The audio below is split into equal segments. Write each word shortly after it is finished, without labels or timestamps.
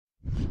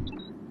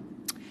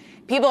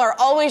People are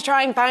always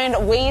trying to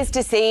find ways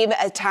to save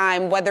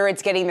time, whether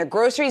it's getting their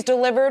groceries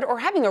delivered or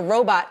having a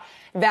robot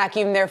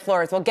vacuum their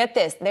floors. Well, get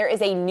this. There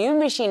is a new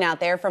machine out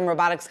there from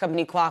robotics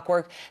company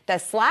Clockwork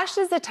that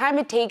slashes the time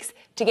it takes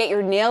to get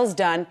your nails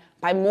done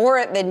by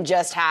more than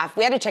just half.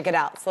 We had to check it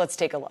out, so let's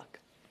take a look.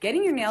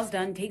 Getting your nails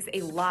done takes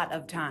a lot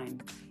of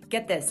time.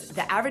 Get this,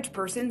 the average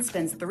person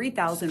spends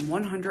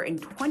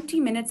 3,120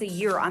 minutes a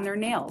year on their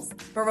nails.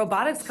 But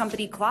robotics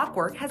company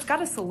Clockwork has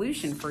got a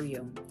solution for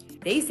you.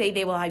 They say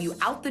they will have you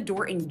out the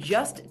door in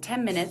just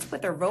 10 minutes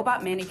with their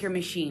robot manicure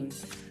machine,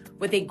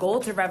 with a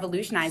goal to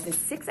revolutionize the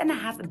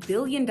 $6.5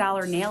 billion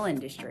nail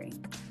industry.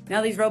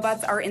 Now these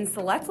robots are in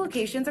select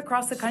locations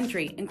across the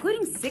country,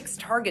 including 6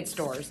 Target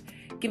stores,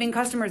 giving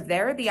customers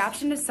there the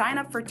option to sign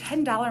up for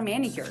 $10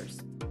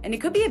 manicures. And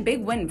it could be a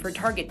big win for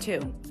Target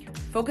too.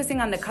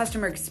 Focusing on the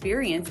customer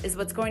experience is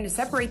what's going to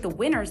separate the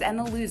winners and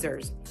the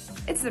losers.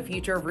 It's the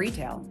future of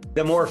retail.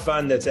 The more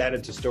fun that's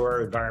added to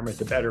store environment,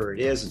 the better it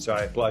is, and so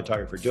I applaud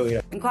Target for doing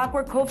it. And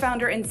Clockwork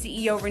co-founder and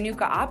CEO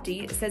Renuka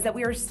Apte says that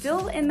we are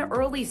still in the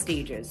early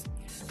stages.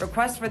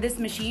 Requests for this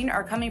machine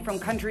are coming from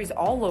countries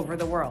all over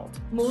the world.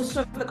 Most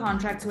of the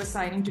contracts we're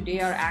signing today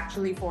are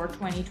actually for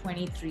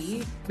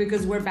 2023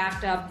 because we're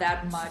backed up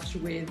that much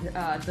with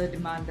the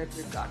demand that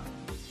we've got.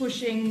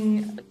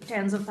 Pushing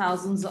tens of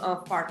thousands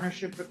of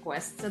partnership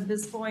requests at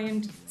this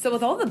point. So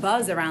with all the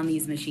buzz around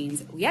these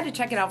machines, we had to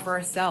check it out for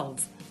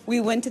ourselves. We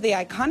went to the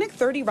iconic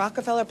 30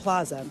 Rockefeller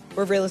Plaza,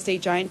 where real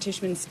estate giant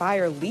Tishman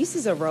Speyer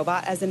leases a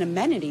robot as an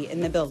amenity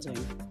in the building.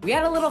 We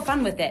had a little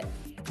fun with it,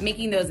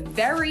 making those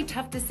very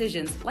tough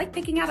decisions, like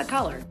picking out a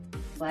color.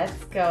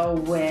 Let's go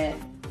with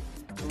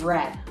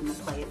red. I'm gonna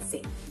play it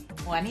safe.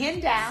 One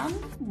hand down,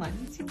 one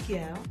to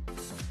go.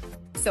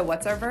 So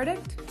what's our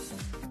verdict?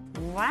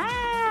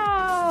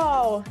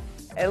 Wow,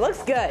 it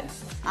looks good.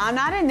 I'm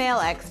not a nail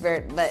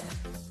expert, but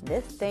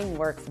this thing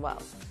works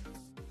well.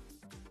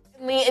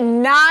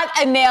 Not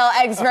a nail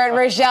expert,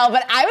 Rochelle,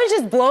 but I was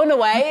just blown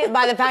away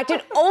by the fact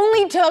it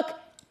only took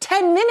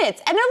 10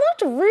 minutes and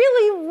it looked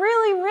really,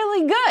 really,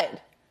 really good.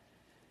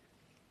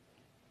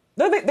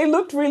 No, they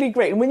looked really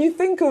great. And when you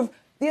think of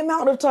the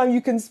amount of time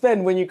you can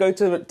spend when you go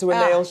to a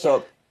nail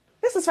shop,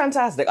 this is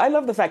fantastic. I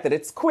love the fact that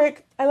it's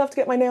quick. I love to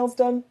get my nails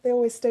done. They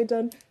always stay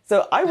done.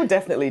 So I would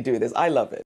definitely do this. I love it.